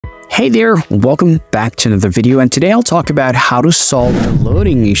Hey there, welcome back to another video, and today I'll talk about how to solve the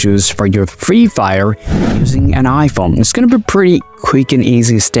loading issues for your Free Fire using an iPhone. It's going to be pretty quick and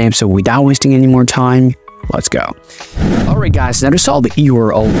easy step, so without wasting any more time, let's go. Alright guys, now to solve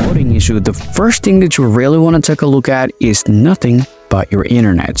your loading issue, the first thing that you really want to take a look at is nothing but your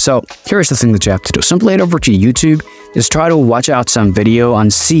internet. So here's the thing that you have to do. Simply head over to YouTube, just try to watch out some video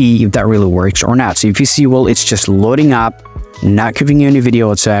and see if that really works or not. So if you see, well, it's just loading up, not giving you any video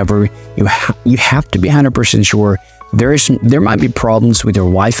whatsoever, you have to be 100% sure there might be problems with your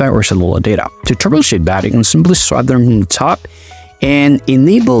Wi-Fi or cellular data. To troubleshoot that, you can simply swipe them from the top and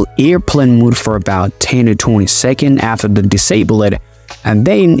enable airplane mode for about 10 to 20 seconds after the disable it, and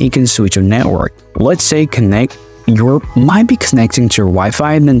then you can switch your network. Let's say you might be connecting to your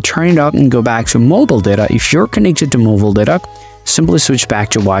Wi-Fi, and then turn it up and go back to mobile data. If you're connected to mobile data, simply switch back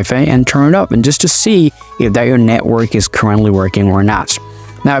to Wi-Fi and turn it up, and just to see if that your network is currently working or not.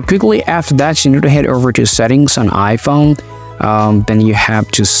 Now quickly after that, you need to head over to settings on iPhone. Then you have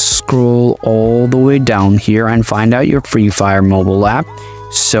to scroll all the way down here and find out your Free Fire mobile app.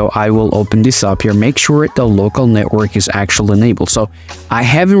 So I will open this up here. Make sure the local network is actually enabled. So I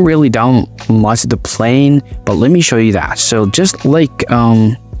haven't really done much of the playing, but let me show you that. So just like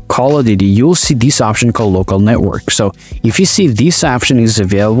Call of Duty, you'll see this option called local network. So if you see this option is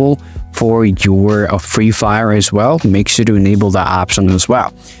available for your Free Fire as well, make sure to enable that option as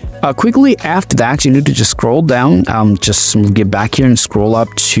well. Quickly after that, you need to just scroll down, just get back here and scroll up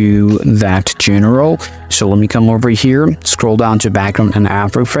to that general. So let me come over here, scroll down to background and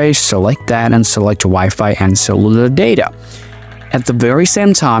interface, select that and select Wi-Fi and cellular data. At the very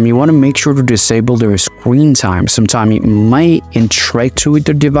same time, you want to make sure to disable their screen time. Sometimes it might interact with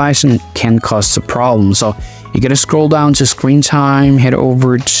the device and can cause a problem. So you gotta scroll down to screen time, head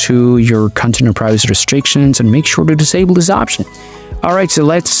over to your content and privacy restrictions, and make sure to disable this option. Alright, so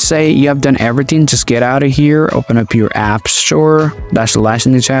let's say you have done everything. Just get out of here, open up your app store. That's the last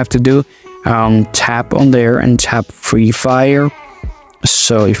thing that you have to do. Tap on there and tap Free Fire.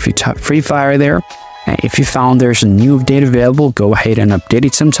 So if you tap Free Fire there, if you found there's a new update available, go ahead and update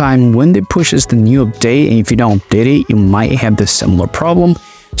it. Sometime when it pushes the new update, and if you don't update it, you might have this similar problem.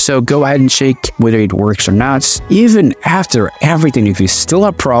 So go ahead and check whether it works or not. Even after everything, if you still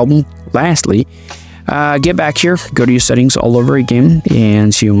have a problem, lastly, get back here, go to your settings all over again,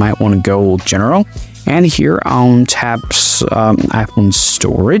 and you might want to go general. And here on taps iPhone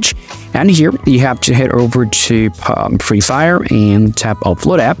storage, and here you have to head over to Free Fire and tap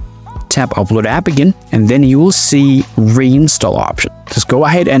upload app. Tap upload app again, and then you will see reinstall option. Just go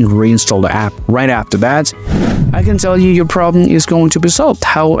ahead and reinstall the app. Right after that, I can tell you your problem is going to be solved.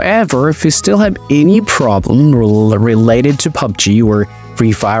 However, if you still have any problem related to PUBG or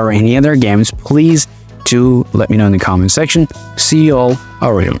Free Fire or any other games, please do let me know in the comment section. See you all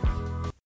around.